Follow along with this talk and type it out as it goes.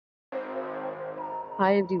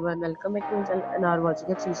Hi everyone, welcome back to my channel and are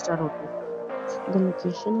watching a 3-star hotel. The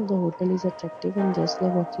location of the hotel is attractive and guests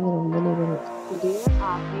love walking around the neighborhood. There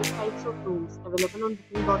are 8 types of rooms available on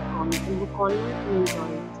booking.com. You can book online and enjoy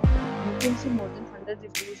it. You can see more than 100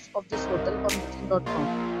 reviews of this hotel on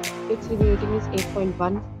booking.com. Its review rating is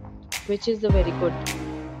 8.1, which is the very good.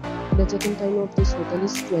 The check-in time of this hotel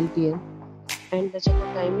is 12 p.m. and the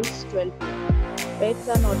check-out time is 12 p.m. Pets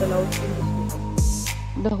are not allowed in this hotel.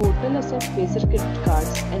 The hotel accepts basic credit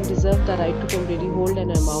cards and reserves the right to temporarily hold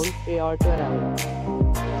an amount prior to arrival.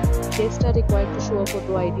 Guests are required to show a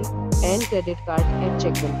photo ID and credit card at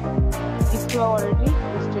check-in. If you have already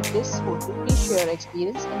visited this hotel, please share your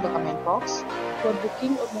experience in the comment box. For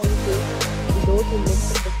booking or more details, below the link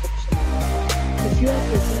in the description. If you are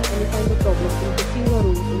facing any kind of problem in booking a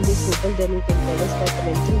room in this hotel, then you can tell us by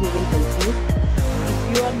commenting. We will help you.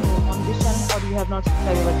 If you are new on this channel or you have not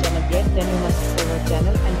subscribed our channel yet, then you must subscribe our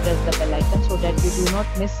channel and press the bell icon so that you do not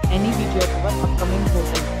miss any video of our upcoming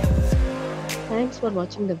hotel. Thanks for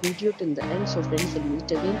watching the video till the end. So friends, will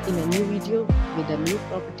meet again in a new video with a new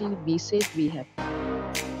property. Be safe, be happy.